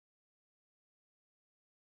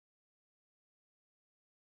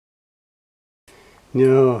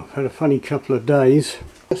Now, I've had a funny couple of days.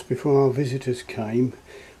 Just before our visitors came,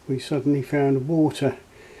 we suddenly found water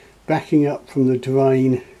backing up from the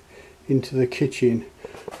drain into the kitchen.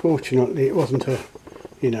 Fortunately, it wasn't a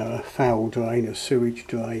foul drain, a sewage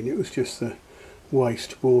drain. It was just the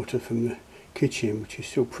waste water from the kitchen, which is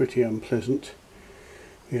still pretty unpleasant.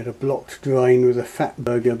 We had a blocked drain with a fat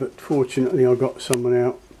burger, but fortunately I got someone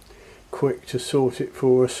out quick to sort it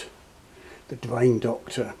for us. The drain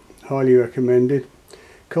doctor, highly recommended.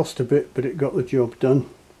 Cost a bit, but it got the job done.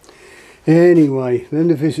 Anyway, then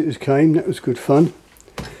the visitors came. That was good fun.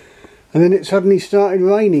 And then it suddenly started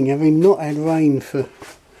raining, having not had rain for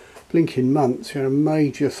blinking months. We had a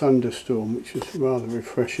major thunderstorm, which was rather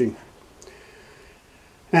refreshing.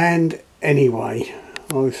 And anyway,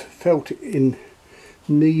 I felt in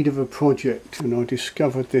need of a project, and I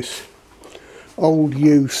discovered this old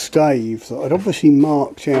yew stave that I'd obviously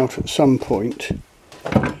marked out at some point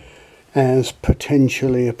as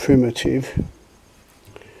potentially a primitive,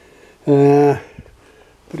 but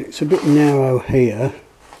it's a bit narrow here,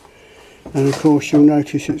 and of course you'll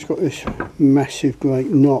notice it's got this massive great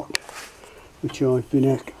knot which I've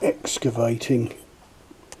been excavating.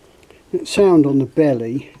 It's sound on the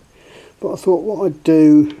belly, but I thought what I'd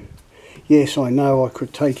do, yes, I know I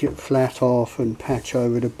could take it flat off and patch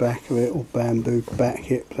over the back of it or bamboo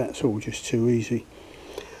back it, but that's all just too easy.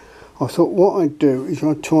 I thought what I'd do is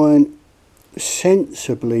I'd try and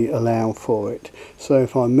sensibly allow for it. So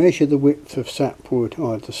if I measure the width of sapwood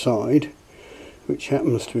either side, which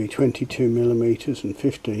happens to be 22mm and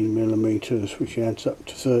 15mm, which adds up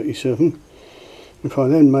to 37, if I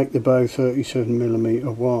then make the bow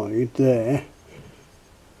 37mm wide there,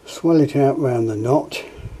 swell it out round the knot,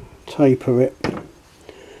 taper it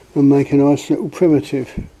and make a nice little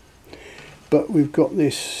primitive. But we've got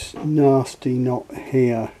this nasty knot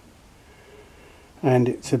here and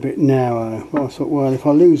it's a bit narrow. Well, I thought, well, if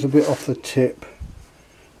I lose a bit off the tip,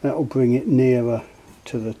 that'll bring it nearer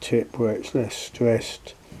to the tip where it's less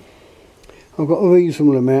stressed. I've got a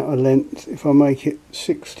reasonable amount of length. If I make it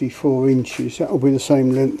 64 inches, that'll be the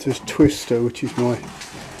same length as Twister, which is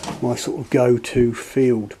my sort of go-to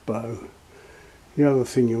field bow. The other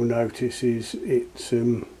thing you'll notice is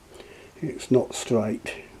it's not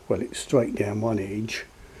straight. Well, it's straight down one edge,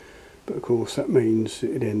 but of course that means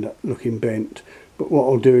it'd end up looking bent. But what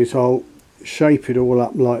I'll do is I'll shape it all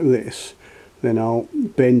up like this, then I'll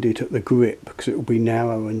bend it at the grip, because it will be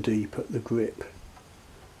narrow and deep at the grip,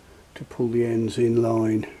 to pull the ends in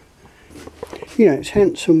line. You know, it's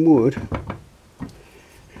handsome wood.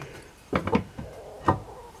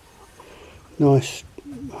 Nice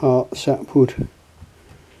heart sapwood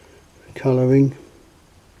colouring.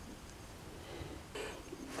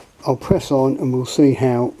 I'll press on and we'll see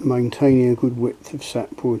how maintaining a good width of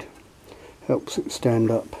sapwood helps it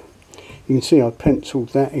stand up. You can see I penciled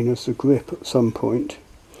that in as the grip at some point.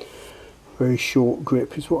 Very short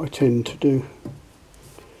grip is what I tend to do.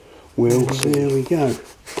 We'll see. There we go.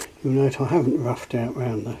 You'll note I haven't roughed out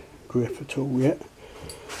round the grip at all yet.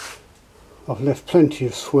 I've left plenty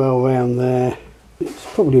of swell around there.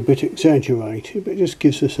 It's probably a bit exaggerated, but it just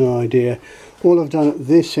gives us an idea. All I've done at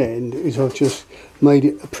this end is I've just made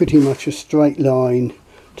it pretty much a straight line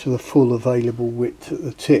to the full available width at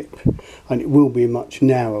the tip, and it will be much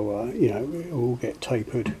narrower, you know, it will get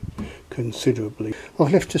tapered considerably.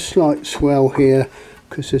 I've left a slight swell here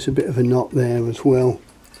because there's a bit of a knot there as well.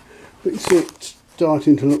 But it's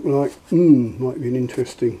starting to look like, might be an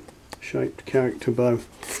interesting shaped character bow,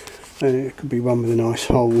 and it could be one with a nice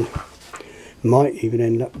hole. Might even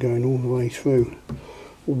end up going all the way through.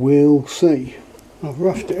 We'll see. I've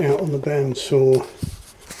roughed it out on the bandsaw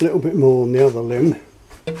a little bit more on the other limb,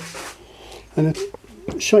 and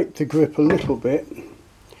I've shaped the grip a little bit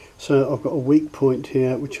so I've got a weak point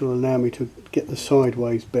here which will allow me to get the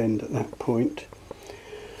sideways bend at that point.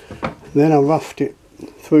 Then I roughed it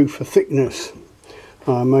through for thickness.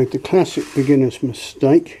 I made the classic beginner's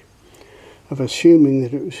mistake of assuming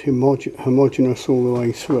that it was homogeneous all the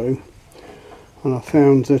way through, and I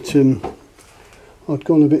found that I'd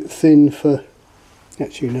gone a bit thin for,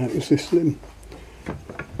 actually no, it was this limb.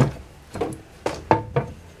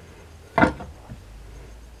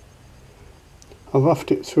 I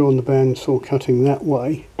roughed it through on the bandsaw cutting that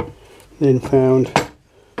way, then found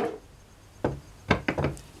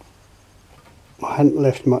I hadn't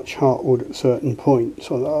left much heartwood at certain points.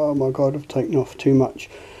 So I thought, oh my god, I've taken off too much.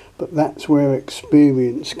 But that's where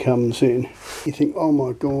experience comes in. You think, oh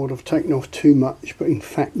my god, I've taken off too much, but in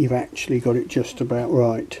fact you've actually got it just about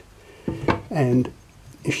right. And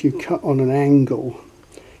if you cut on an angle,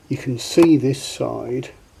 you can see this side.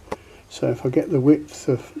 So if I get the width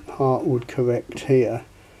of heartwood correct here,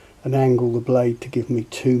 and angle the blade to give me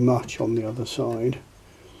too much on the other side,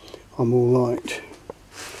 I'm alright.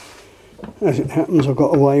 As it happens, I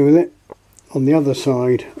got away with it. On the other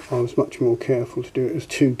side, I was much more careful to do it as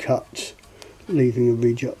 2 cuts, leaving a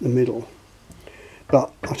ridge up the middle.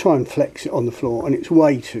 But I try and flex it on the floor, and it's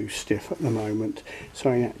way too stiff at the moment,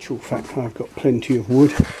 so in actual fact I've got plenty of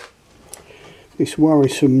wood. This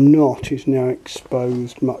worrisome knot is now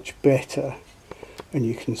exposed much better, and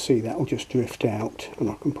you can see that will just drift out, and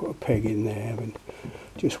I can put a peg in there and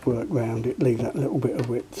just work round it, leave that little bit of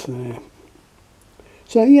width there.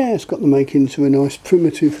 So yeah, it's got the makings of a nice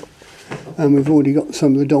primitive, and we've already got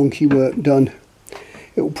some of the donkey work done.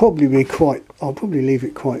 It will probably be I'll probably leave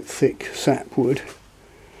it quite thick sapwood.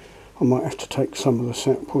 I might have to take some of the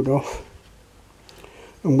sapwood off.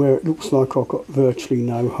 And where it looks like I've got virtually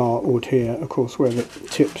no heartwood here, of course where the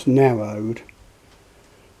tip's narrowed,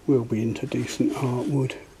 we'll be into decent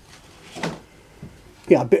heartwood.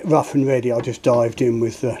 Yeah, a bit rough and ready. I just dived in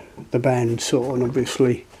with the bandsaw, and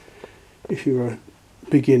obviously if you're a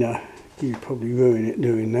beginner you'd probably ruin it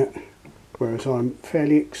doing that, whereas I'm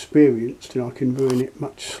fairly experienced and I can ruin it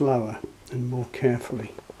much slower and more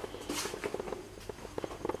carefully.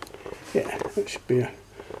 Yeah, that should be a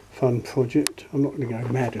fun project. I'm not going to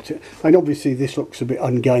go mad at it. And obviously this looks a bit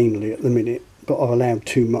ungainly at the minute, but I've allowed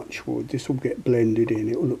too much wood. This will get blended in,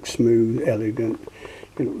 it will look smooth, elegant,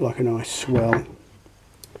 it'll look like a nice swell.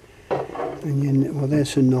 And then, well,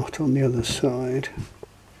 there's a knot on the other side.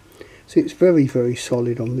 See, it's very, very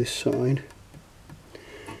solid on this side,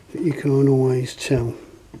 but you can't always tell.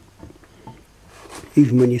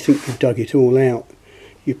 Even when you think you've dug it all out,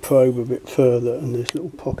 you probe a bit further and there's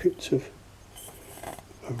little pockets of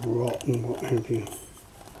rot and what have you.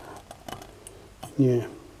 Yeah,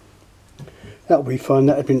 that'll be fun.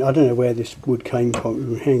 That had been, I don't know where this wood came from, it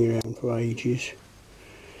was hanging around for ages.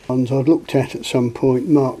 Ones I'd looked at some point,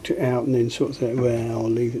 marked it out, and then sort of thought, well, I'll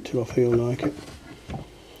leave it till I feel like it.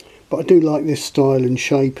 But I do like this style and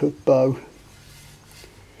shape of bow.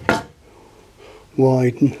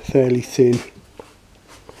 Wide and fairly thin.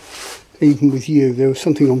 Even with Yew, there was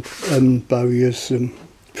something on Bowyer's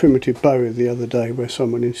Primitive Bow the other day where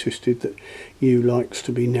someone insisted that Yew likes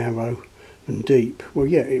to be narrow and deep. Well,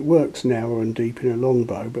 yeah, it works narrow and deep in a long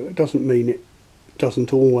bow, but it doesn't mean it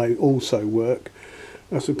doesn't always also work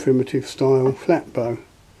as a primitive style flat bow.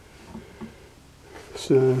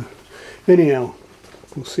 So anyhow,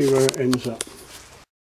 we'll see where it ends up.